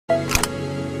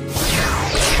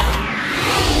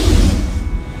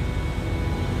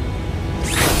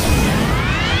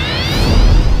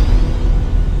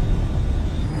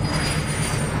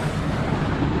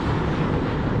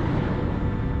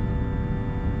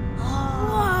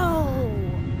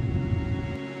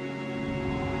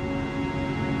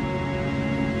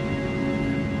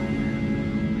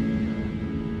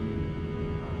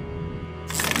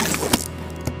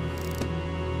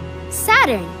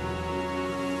Saturn?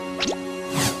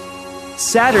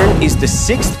 Saturn is the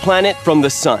 6th planet from the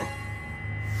Sun.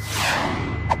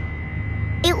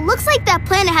 It looks like that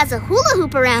planet has a hula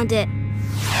hoop around it.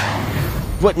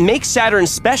 What makes Saturn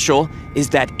special is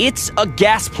that it's a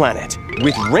gas planet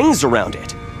with rings around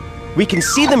it. We can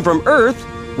see them from Earth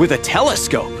with a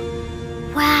telescope.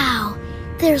 Wow,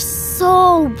 they're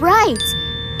so bright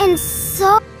and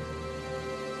so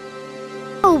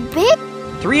big.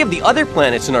 3 of the other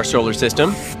planets in our solar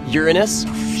system, Uranus,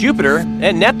 Jupiter,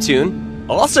 and Neptune,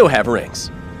 also have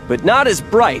rings, but not as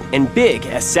bright and big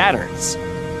as Saturn's.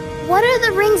 What are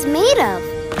the rings made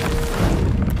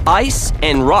of? Ice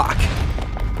and rock.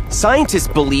 Scientists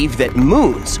believe that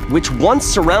moons, which once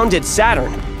surrounded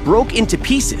Saturn, broke into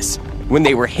pieces when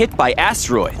they were hit by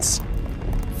asteroids.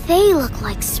 They look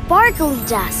like sparkly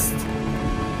dust.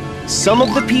 Some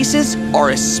of the pieces are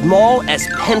as small as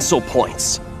pencil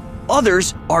points.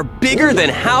 Others are bigger than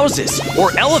houses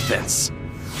or elephants.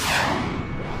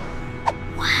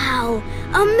 Wow,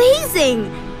 amazing!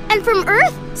 And from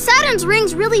Earth, Saturn's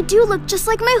rings really do look just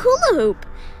like my hula hoop.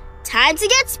 Time to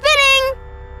get spinning!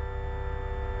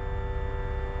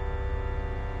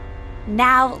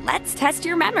 Now, let's test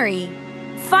your memory.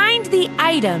 Find the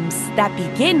items that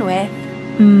begin with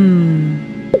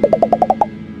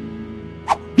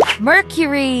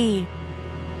Mercury,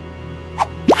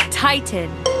 Titan,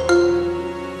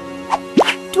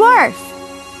 Dwarf,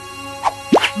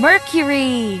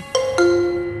 Mercury,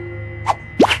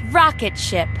 Rocket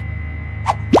Ship,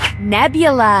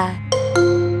 Nebula,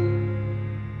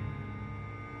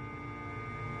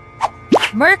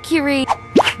 Mercury,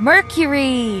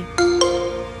 Mercury,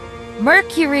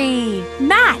 Mercury,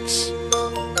 match.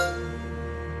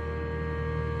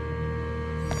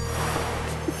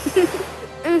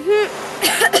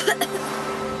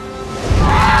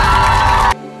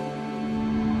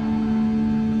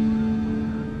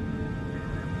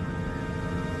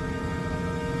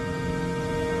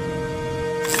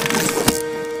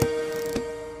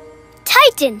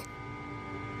 Titan.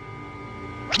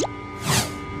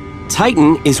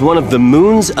 Titan is one of the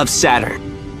moons of Saturn.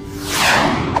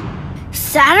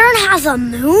 Saturn has a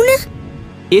moon?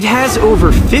 It has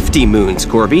over 50 moons,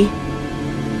 Corby.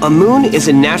 A moon is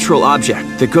a natural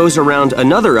object that goes around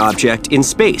another object in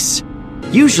space,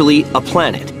 usually a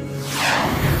planet.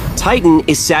 Titan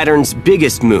is Saturn's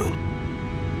biggest moon.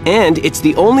 And it's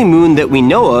the only moon that we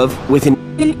know of with an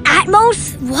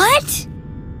What?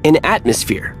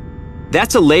 atmosphere.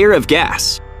 That's a layer of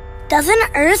gas. Doesn't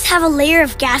Earth have a layer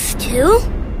of gas too?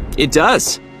 It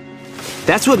does.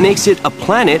 That's what makes it a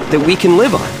planet that we can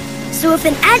live on. So if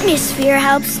an atmosphere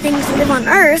helps things live on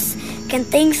Earth, can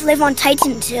things live on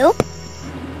Titan too?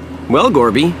 Well,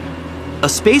 Gorby, a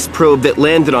space probe that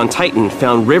landed on Titan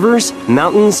found rivers,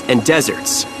 mountains, and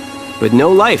deserts, but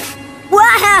no life.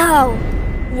 Wow!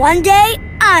 One day,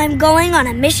 I'm going on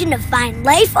a mission to find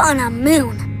life on a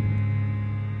moon.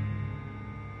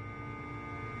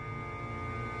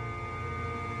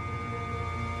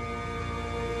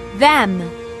 Them.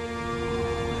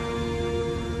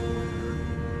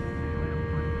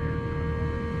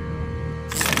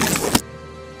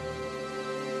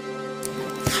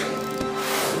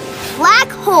 Black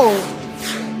hole.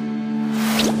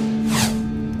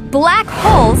 Black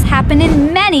holes happen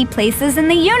in many places in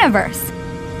the universe.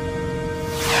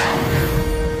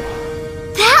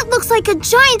 That looks like a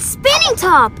giant spinning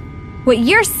top. What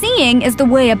you're seeing is the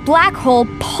way a black hole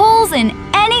pulls in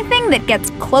anything that gets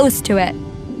close to it.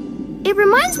 It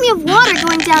reminds me of water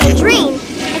going down a drain,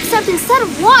 except instead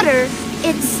of water,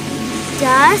 it's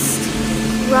dust,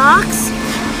 rocks,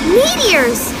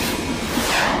 meteors.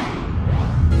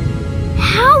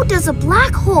 How does a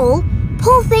black hole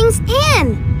pull things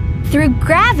in? Through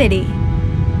gravity.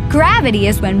 Gravity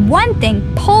is when one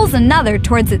thing pulls another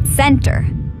towards its center.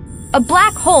 A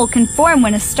black hole can form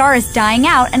when a star is dying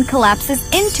out and collapses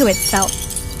into itself.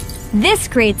 This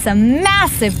creates a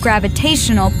massive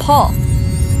gravitational pull.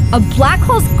 A black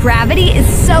hole's gravity is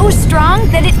so strong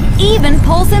that it even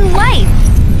pulls in light.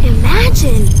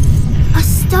 Imagine a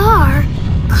star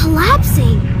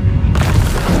collapsing.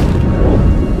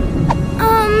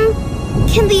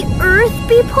 Can the Earth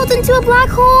be pulled into a black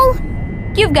hole?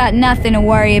 You've got nothing to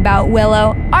worry about,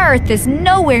 Willow. Our Earth is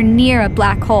nowhere near a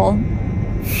black hole.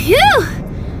 Phew!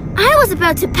 I was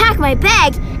about to pack my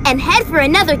bag and head for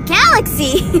another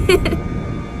galaxy.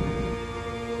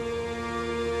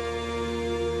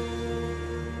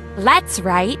 Let's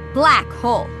write black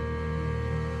hole.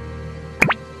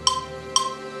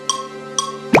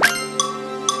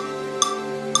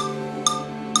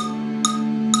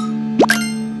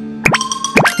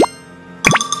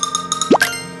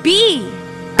 B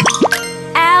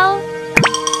L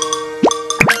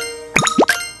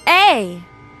A,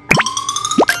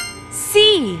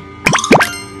 C,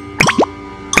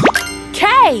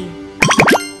 K,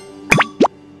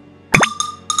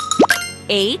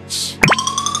 H,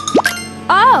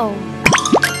 O,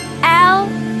 L,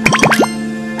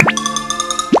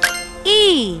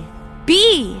 E,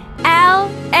 B,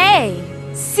 L,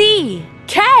 A, C,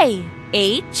 K,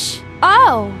 H,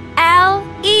 O, L,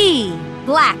 E.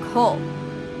 Black hole.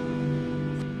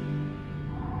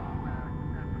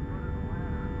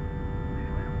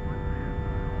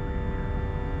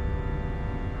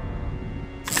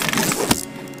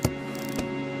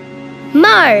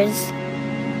 Mars.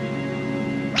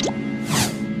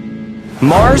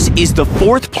 Mars is the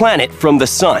fourth planet from the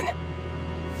Sun.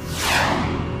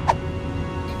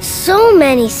 So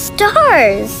many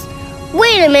stars.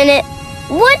 Wait a minute.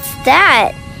 What's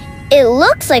that? It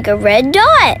looks like a red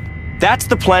dot. That's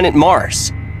the planet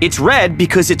Mars. It's red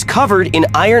because it's covered in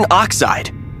iron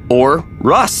oxide, or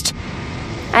rust.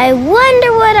 I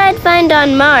wonder what I'd find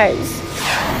on Mars.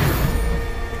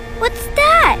 What's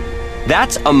that?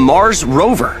 That's a Mars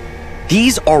rover.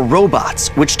 These are robots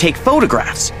which take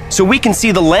photographs so we can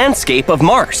see the landscape of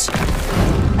Mars.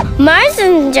 Mars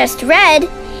isn't just red.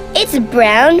 It's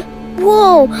brown,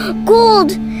 whoa,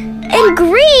 gold, and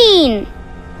green.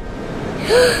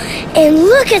 And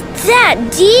look at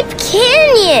that deep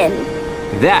canyon.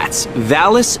 That's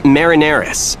Valles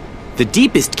Marineris, the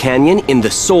deepest canyon in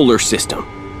the solar system.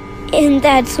 And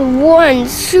that's one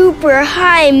super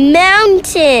high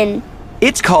mountain.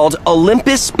 It's called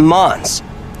Olympus Mons,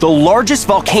 the largest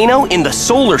volcano in the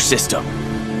solar system.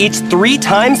 It's 3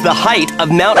 times the height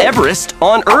of Mount Everest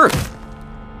on Earth.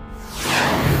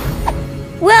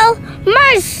 Well,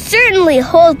 Mars certainly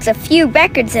holds a few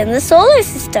records in the solar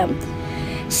system.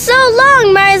 So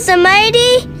long, Mars the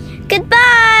Mighty.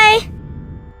 Goodbye.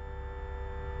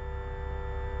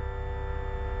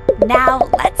 Now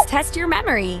let's test your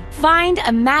memory. Find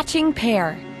a matching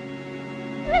pair.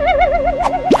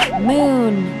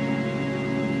 Moon,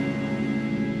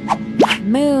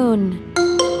 moon,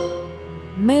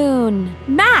 moon.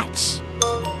 Match.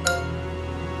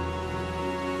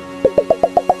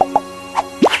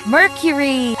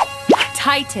 Mercury,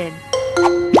 Titan,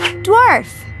 dwarf,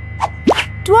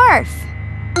 dwarf,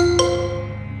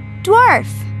 dwarf.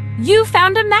 You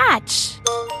found a match.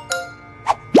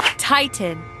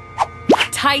 Titan,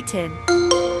 Titan,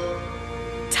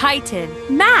 Titan.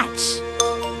 Match.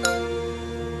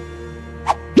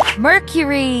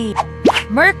 Mercury,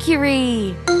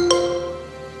 Mercury,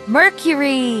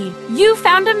 Mercury. You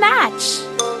found a match.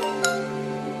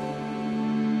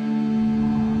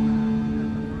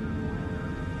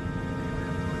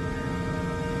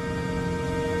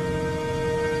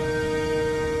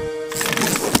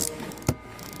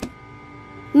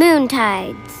 Moon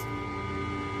tides.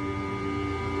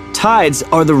 Tides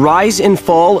are the rise and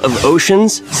fall of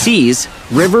oceans, seas,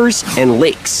 rivers, and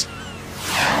lakes.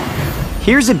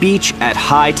 Here's a beach at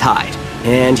high tide,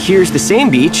 and here's the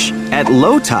same beach at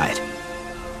low tide.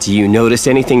 Do you notice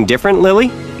anything different, Lily?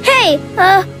 Hey,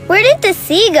 where did the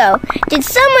sea go? Did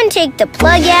someone take the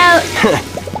plug out?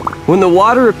 When the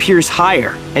water appears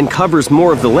higher and covers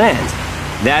more of the land,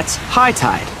 that's high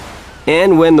tide.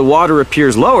 And when the water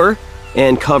appears lower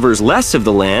and covers less of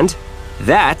the land,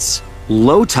 that's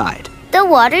low tide. The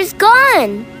water's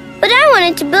gone. But I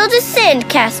wanted to build a sand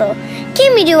castle.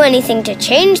 Can we do anything to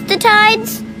change the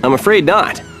tides? I'm afraid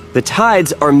not. The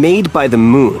tides are made by the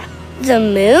moon. The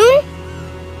moon?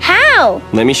 How?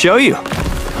 Let me show you.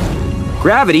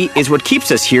 Gravity is what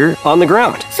keeps us here on the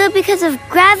ground. So because of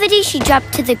gravity, she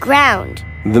dropped to the ground.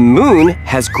 The moon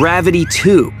has gravity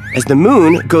too, as the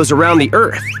moon goes around the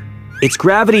Earth. Its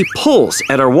gravity pulls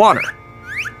at our water.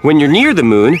 When you're near the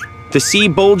moon, the sea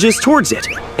bulges towards it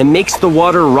and makes the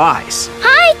water rise.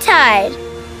 High tide.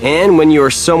 And when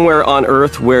you're somewhere on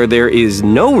Earth where there is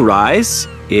no rise,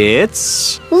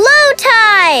 it's Low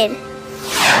tide.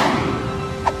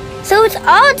 So it's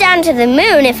all down to the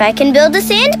moon if I can build a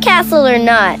sand castle or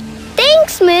not.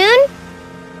 Thanks, Moon.